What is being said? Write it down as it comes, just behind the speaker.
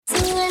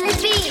king on the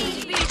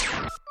beat.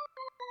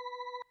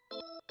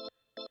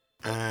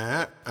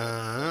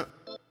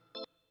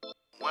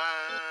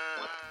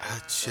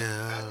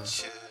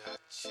 OutChea.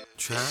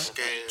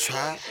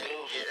 Trap.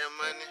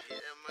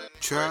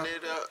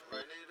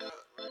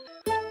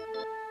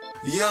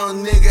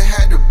 Young nigga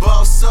had to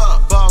boss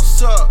up.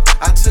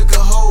 I took a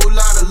whole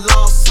lot of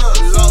loss up.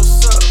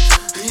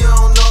 You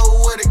don't know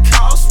what it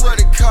costs me.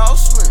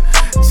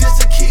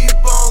 Just to keep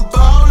on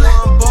ballin'.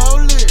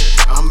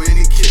 I'm in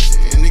the kitchen,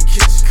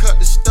 cut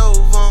the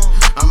stove on.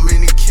 I'm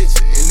in the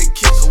kitchen,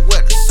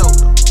 wet the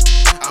soda.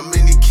 I'm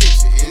in the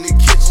kitchen,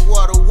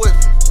 water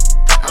whipping.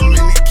 I'm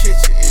in the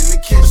kitchen.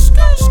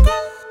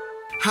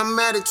 I'm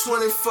at it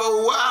 24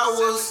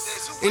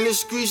 hours. In the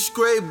street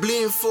scrape,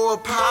 bleeding for a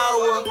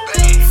power.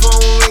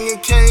 Phone ringing,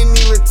 can't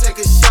even take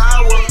a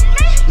shower.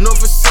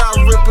 North and south,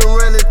 ripping,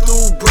 running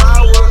through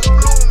Broward.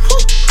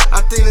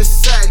 I think the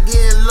sack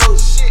getting low.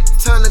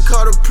 Time to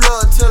call the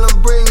plug, tell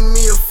him bring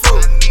me a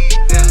food.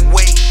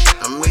 Wait,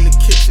 I'm in the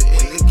kitchen.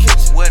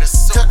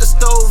 Cut the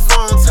stove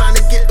on, time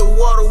to get the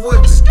water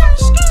whipping.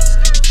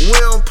 We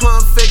don't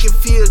pump fake it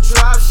for a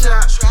drop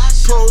shot.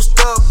 Post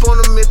up on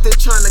them if they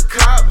tryna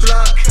cop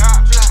block.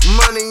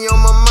 Money on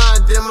my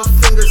mind, then my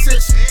fingers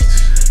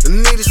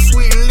itching. Need a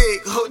sweet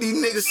lick, hope these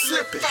niggas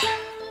slippin'.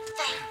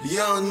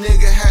 Young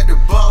nigga had to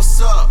boss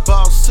up.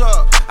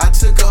 I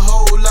took a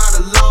whole lot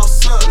of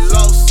loss up.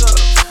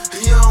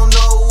 You don't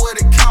know what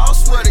it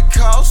costs me.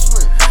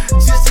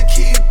 Just to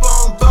keep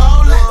on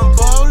ballin'.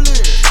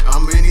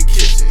 I'm in the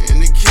kitchen,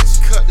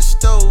 cut the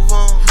stove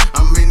on.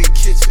 I'm in the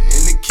kitchen,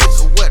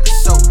 wet the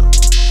soda.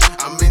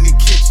 I'm in the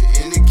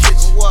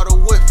kitchen, water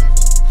whipping.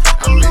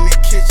 I'm in the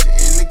kitchen.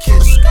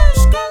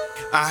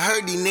 I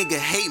heard these niggas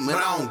hate me,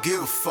 but I don't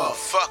give a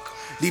fuck.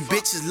 These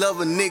bitches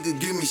love a nigga,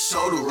 give me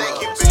shoulder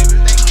rubs.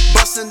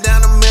 Bustin'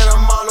 down the middle,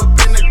 I'm all up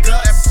in the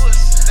guts.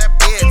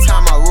 Every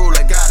time I roll,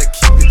 I gotta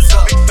keep it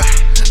tough.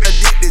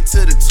 Addicted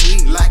to the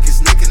tweet like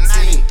it's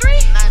nicotine.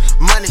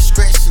 Money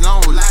stretched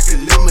long like a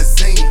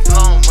limousine.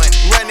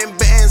 Running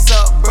bands